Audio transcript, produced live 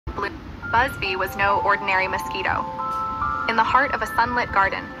Buzzby was no ordinary mosquito. In the heart of a sunlit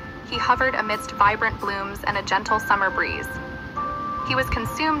garden, he hovered amidst vibrant blooms and a gentle summer breeze. He was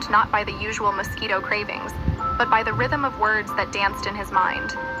consumed not by the usual mosquito cravings, but by the rhythm of words that danced in his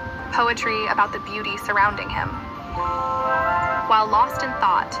mind, poetry about the beauty surrounding him. While lost in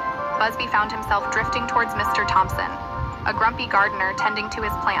thought, Buzzby found himself drifting towards Mr. Thompson, a grumpy gardener tending to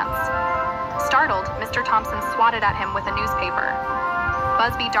his plants. Startled, Mr. Thompson swatted at him with a newspaper.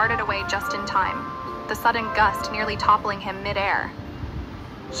 Buzzby darted away just in time, the sudden gust nearly toppling him mid-air.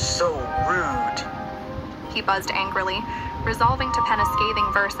 So rude, he buzzed angrily, resolving to pen a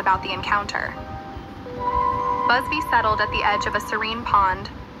scathing verse about the encounter. Buzzby settled at the edge of a serene pond,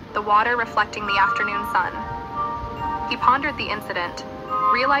 the water reflecting the afternoon sun. He pondered the incident,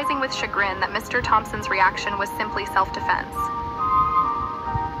 realizing with chagrin that Mr. Thompson's reaction was simply self-defense.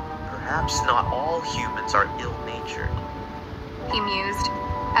 Perhaps not all humans are ill-natured, he mused,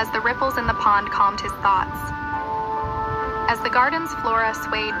 as the ripples in the pond calmed his thoughts. As the garden's flora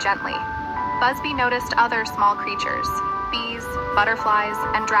swayed gently, Buzzby noticed other small creatures, bees, butterflies,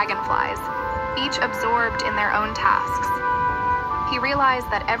 and dragonflies, each absorbed in their own tasks. He realized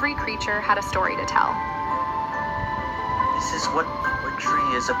that every creature had a story to tell. This is what poetry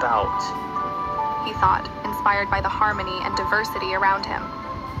is about, he thought, inspired by the harmony and diversity around him.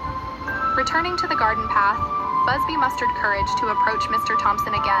 Returning to the garden path, Buzzby mustered courage to approach Mr.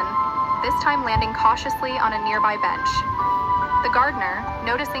 Thompson again, this time landing cautiously on a nearby bench. The gardener,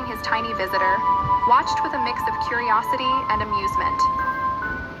 noticing his tiny visitor, watched with a mix of curiosity and amusement.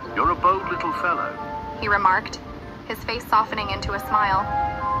 You're a bold little fellow, he remarked, his face softening into a smile.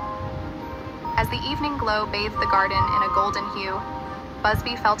 As the evening glow bathed the garden in a golden hue,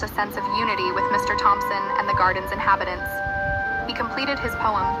 Buzzby felt a sense of unity with Mr. Thompson and the garden's inhabitants. He completed his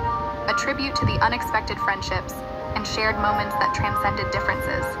poem, a tribute to the unexpected friendships and shared moments that transcended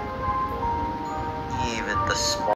differences. even the small